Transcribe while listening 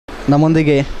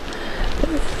ನಮ್ಮೊಂದಿಗೆ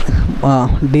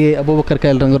ಡಿ ಅಬೂಬಕ್ಕರ್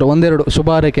ಕೈರಂಗರು ಒಂದೆರಡು ಶುಭ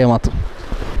ಹಾರೈಕೆಯ ಮಾತು.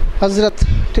 ಹಜರತ್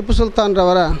ಟಿಪ್ಪು ಸುಲ್ತಾನ್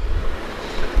ರವರ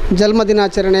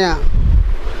ಜನ್ಮದಿನಾಚರಣೆಯ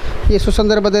ಈ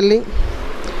ಸುಸಂದರ್ಭದಲ್ಲಿ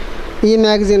ಈ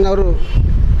ಮ್ಯಾಗಝಿನ್ ಅವರು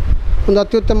ಒಂದು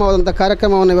ಅತ್ಯುತ್ತಮವಾದಂಥ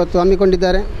ಕಾರ್ಯಕ್ರಮವನ್ನು ಇವತ್ತು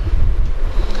ಹಮ್ಮಿಕೊಂಡಿದ್ದಾರೆ.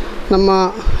 ನಮ್ಮ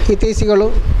ಹಿತೈಷಿಗಳು,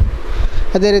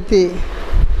 ಅದೇ ರೀತಿ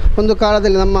ಒಂದು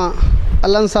ಕಾಲದಲ್ಲಿ ನಮ್ಮ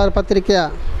ಅಲ್ಲನ್ಸಾರ್ ಪತ್ರಿಕೆಯ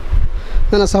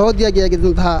ನನ್ನ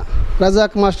ಸಹೋದ್ಯೋಗಿಯಾಗಿದ್ದಂತಹ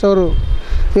ರಜಾಕ್ ಮಾಸ್ಟರ್ ಅವರು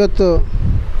ಇವತ್ತು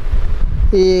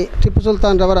ಈ ಟಿಪ್ಪು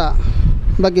ಸುಲ್ತಾನ್ ರವರ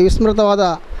ಬಗ್ಗೆ ವಿಸ್ಮೃತವಾದ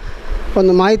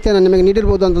ಒಂದು ಮಾಹಿತಿಯನ್ನು ನಿಮಗೆ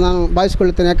ನೀಡಿರ್ಬೋದು ಅಂತ ನಾನು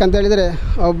ಭಾವಿಸ್ಕೊಳ್ಳುತ್ತೇನೆ. ಯಾಕಂತ ಹೇಳಿದರೆ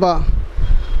ಒಬ್ಬ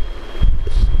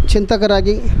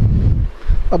ಚಿಂತಕರಾಗಿ,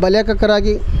 ಒಬ್ಬ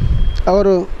ಲೇಖಕರಾಗಿ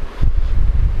ಅವರು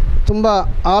ತುಂಬ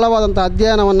ಆಳವಾದಂಥ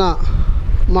ಅಧ್ಯಯನವನ್ನು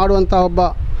ಮಾಡುವಂಥ ಒಬ್ಬ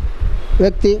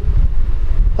ವ್ಯಕ್ತಿ.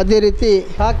 ಅದೇ ರೀತಿ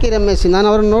ಹಾಕಿ ರಮೇಶ್, ನಾನು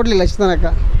ಅವರನ್ನು ನೋಡಲಿಲ್ಲ ಇಷ್ಟು ತನಕ,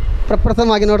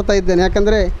 ಪ್ರಪ್ರಥಮವಾಗಿ ನೋಡ್ತಾ ಇದ್ದೇನೆ.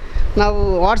 ಯಾಕಂದರೆ ನಾವು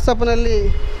ವಾಟ್ಸಪ್ನಲ್ಲಿ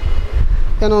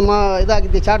ಏನೋ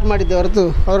ಇದಾಗಿದ್ದೆ, ಚಾಟ್ ಮಾಡಿದ್ದೆ ಹೊರತು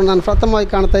ಅವರು ನಾನು ಪ್ರಥಮವಾಗಿ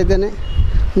ಕಾಣ್ತಾ ಇದ್ದೇನೆ.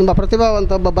 ತುಂಬ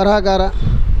ಪ್ರತಿಭಾವಂತ ಒಬ್ಬ ಬರಹಗಾರ,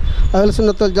 ಅಹ್ಲುಸ್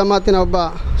ಸುನ್ನತ್ ವಲ್ ಜಮಾತಿನ ಒಬ್ಬ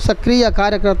ಸಕ್ರಿಯ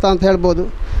ಕಾರ್ಯಕರ್ತ ಅಂತ ಹೇಳ್ಬೋದು.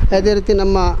 ಅದೇ ರೀತಿ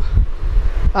ನಮ್ಮ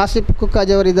ಆಸಿಫ್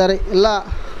ಕುಕ್ಕಾಜಿಯವರಿದ್ದಾರೆ, ಎಲ್ಲ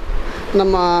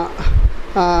ನಮ್ಮ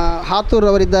ಹಾತೂರ್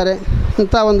ಅವರಿದ್ದಾರೆ.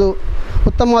 ಇಂಥ ಒಂದು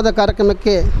ಉತ್ತಮವಾದ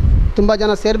ಕಾರ್ಯಕ್ರಮಕ್ಕೆ ತುಂಬ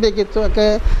ಜನ ಸೇರಬೇಕಿತ್ತು. ಯಾಕೆ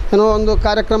ಏನೋ ಒಂದು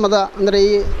ಕಾರ್ಯಕ್ರಮದ ಅಂದರೆ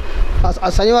ಈ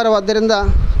ಶನಿವಾರವಾದ್ದರಿಂದ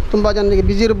ತುಂಬ ಜನರಿಗೆ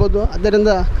ಬ್ಯುಸಿ ಇರ್ಬೋದು,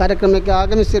 ಆದ್ದರಿಂದ ಕಾರ್ಯಕ್ರಮಕ್ಕೆ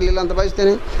ಆಗಮಿಸಿರಲಿಲ್ಲ ಅಂತ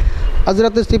ಭಾವಿಸ್ತೇನೆ.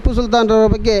 ಹಜರತ್ ಟಿಪ್ಪು ಸುಲ್ತಾನ್ರವರ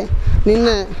ಬಗ್ಗೆ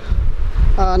ನಿನ್ನೆ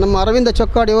ನಮ್ಮ ಅರವಿಂದ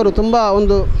ಚೊಕ್ಕಾಡಿಯವರು ತುಂಬ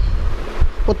ಒಂದು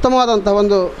ಉತ್ತಮವಾದಂಥ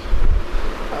ಒಂದು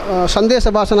ಸಂದೇಶ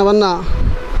ಭಾಷಣವನ್ನು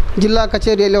ಜಿಲ್ಲಾ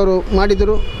ಕಚೇರಿಯಲ್ಲಿ ಅವರು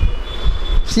ಮಾಡಿದರು.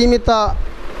 ಸೀಮಿತ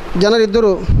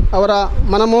ಜನರಿದ್ದರೂ ಅವರ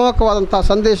ಮನಮೋಹಕವಾದಂಥ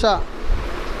ಸಂದೇಶ,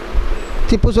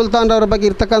 ಟಿಪ್ಪು ಸುಲ್ತಾನ್ರವರ ಬಗ್ಗೆ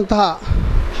ಇರ್ತಕ್ಕಂತಹ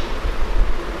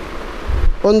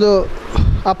ಒಂದು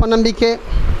ಅಪನಂಬಿಕೆ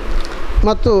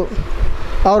ಮತ್ತು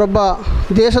ಅವರೊಬ್ಬ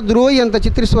ದೇಶದ್ರೋಹಿ ಅಂತ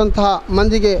ಚಿತ್ರಿಸುವಂತಹ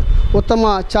ಮಂದಿಗೆ ಉತ್ತಮ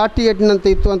ಚಾಟಿ ಏಟಿನಂತೆ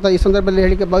ಇತ್ತು ಅಂತ ಈ ಸಂದರ್ಭದಲ್ಲಿ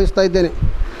ಹೇಳಿಕೆ ಭಾವಿಸ್ತಾ ಇದ್ದೇನೆ.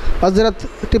 ಹಜರತ್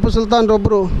ಟಿಪ್ಪು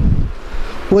ಸುಲ್ತಾನ್ರೊಬ್ಬರು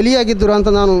ಒಲಿಯಾಗಿದ್ದರು ಅಂತ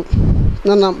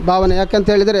ನನ್ನ ಭಾವನೆ. ಯಾಕಂತ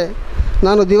ಹೇಳಿದರೆ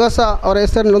ನಾನು ದಿವಸ ಅವರ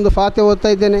ಹೆಸರಿನಲ್ಲಿ ಒಂದು ಫಾತೆ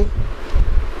ಓದ್ತಾ ಇದ್ದೇನೆ.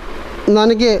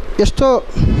 ನನಗೆ ಎಷ್ಟೋ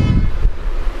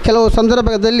ಕೆಲವು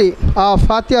ಸಂದರ್ಭದಲ್ಲಿ ಆ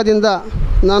ಫಾತಿಯಾದಿಂದ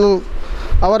ನಾನು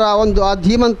ಅವರ ಒಂದು ಆ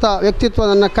ಧೀಮಂತ ವ್ಯಕ್ತಿತ್ವ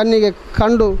ನನ್ನ ಕಣ್ಣಿಗೆ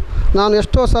ಕಂಡು ನಾನು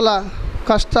ಎಷ್ಟೋ ಸಲ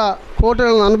ಕಷ್ಟ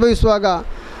ಕೋಟೆಗಳನ್ನು ಅನುಭವಿಸುವಾಗ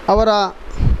ಅವರ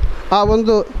ಆ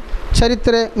ಒಂದು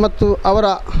ಚರಿತ್ರೆ ಮತ್ತು ಅವರ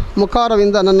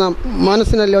ಮುಖಾರವಿಂದ ನನ್ನ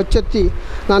ಮನಸ್ಸಿನಲ್ಲಿ ಹೊಚ್ಚೆತ್ತಿ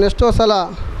ನಾನು ಎಷ್ಟೋ ಸಲ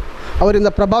ಅವರಿಂದ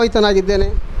ಪ್ರಭಾವಿತನಾಗಿದ್ದೇನೆ.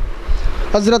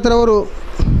 ಹಜರತ್ರವರು,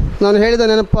 ನಾನು ಹೇಳಿದ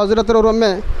ನೆನಪು, ಹಜರತ್ರವರು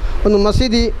ಒಮ್ಮೆ ಒಂದು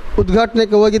ಮಸೀದಿ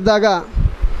ಉದ್ಘಾಟನೆಗೆ ಹೋಗಿದ್ದಾಗ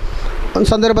ಒಂದು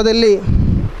ಸಂದರ್ಭದಲ್ಲಿ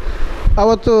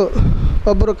ಅವತ್ತು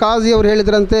ಒಬ್ಬರು ಕಾಜಿಯವರು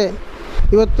ಹೇಳಿದ್ರಂತೆ,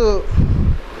 ಇವತ್ತು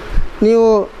ನೀವು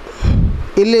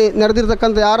ಇಲ್ಲಿ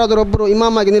ನಡೆದಿರ್ತಕ್ಕಂಥ ಯಾರಾದರೊಬ್ಬರು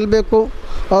ಇಮಾಮಾಗಿ ನಿಲ್ಲಬೇಕು,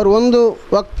 ಅವರು ಒಂದು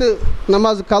ವಕ್ತ್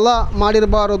ನಮಾಜ್ ಕಲಾ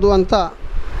ಮಾಡಿರಬಾರದು ಅಂತ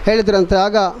ಹೇಳಿದ್ರಂತೆ.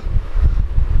 ಆಗ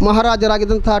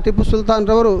ಮಹಾರಾಜರಾಗಿದ್ದಂತಹ ಟಿಪ್ಪು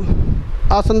ಸುಲ್ತಾನ್ರವರು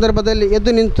ಆ ಸಂದರ್ಭದಲ್ಲಿ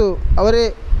ಎದ್ದು ನಿಂತು ಅವರೇ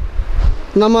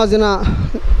ನಮಾಜಿನ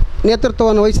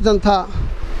ನೇತೃತ್ವವನ್ನು ವಹಿಸಿದಂಥ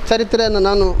ಚರಿತ್ರೆಯನ್ನು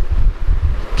ನಾನು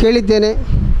ಕೇಳಿದ್ದೇನೆ.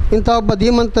 ಇಂಥ ಒಬ್ಬ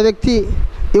ಧೀಮಂತ ವ್ಯಕ್ತಿ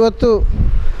ಇವತ್ತು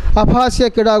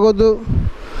ಅಪಹಾಸ್ಯಕ್ಕೀಡಾಗೋದು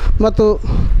ಮತ್ತು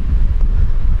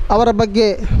ಅವರ ಬಗ್ಗೆ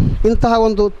ಇಂತಹ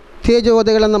ಒಂದು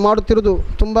ತೇಜೋವಧೆಗಳನ್ನು ಮಾಡುತ್ತಿರುವುದು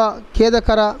ತುಂಬ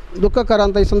ಖೇದಕರ, ದುಃಖಕರ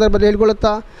ಅಂತ ಈ ಸಂದರ್ಭದಲ್ಲಿ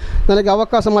ಹೇಳಿಕೊಳ್ಳುತ್ತಾ ನನಗೆ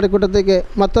ಅವಕಾಶ ಮಾಡಿಕೊಟ್ಟದ್ದಕ್ಕೆ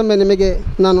ಮತ್ತೊಮ್ಮೆ ನಿಮಗೆ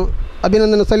ನಾನು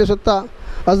ಅಭಿನಂದನೆ ಸಲ್ಲಿಸುತ್ತಾ,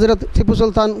 ಹಜರತ್ ಟಿಪ್ಪು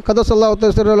ಸುಲ್ತಾನ್ ಕದಸಲ್ಲಾಹು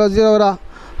ಅವರ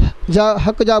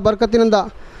ಹಕ್ಕು ಬರ್ಕತ್ತಿನಿಂದ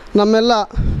ನಮ್ಮೆಲ್ಲ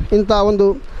ಇಂಥ ಒಂದು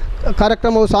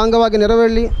ಕಾರ್ಯಕ್ರಮವು ಸಾಂಗವಾಗಿ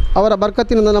ನೆರವೇರಲಿ, ಅವರ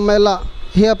ಬರ್ಕತ್ತಿನಿಂದ ನಮ್ಮ ಎಲ್ಲ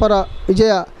ಹಿಯಪರ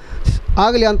ವಿಜಯ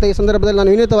ಆಗಲಿ ಅಂತ ಈ ಸಂದರ್ಭದಲ್ಲಿ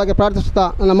ನಾನು ವಿನೀತವಾಗಿ ಪ್ರಾರ್ಥಿಸುತ್ತಾ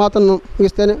ನನ್ನ ಮಾತನ್ನು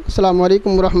ಮುಗಿಸ್ತೇನೆ. ಅಸ್ಸಲಾಮು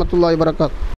ಅಲೈಕುಂ ವರಹಮತುಲ್ಲಾಹಿ ವಬರಕಾತು.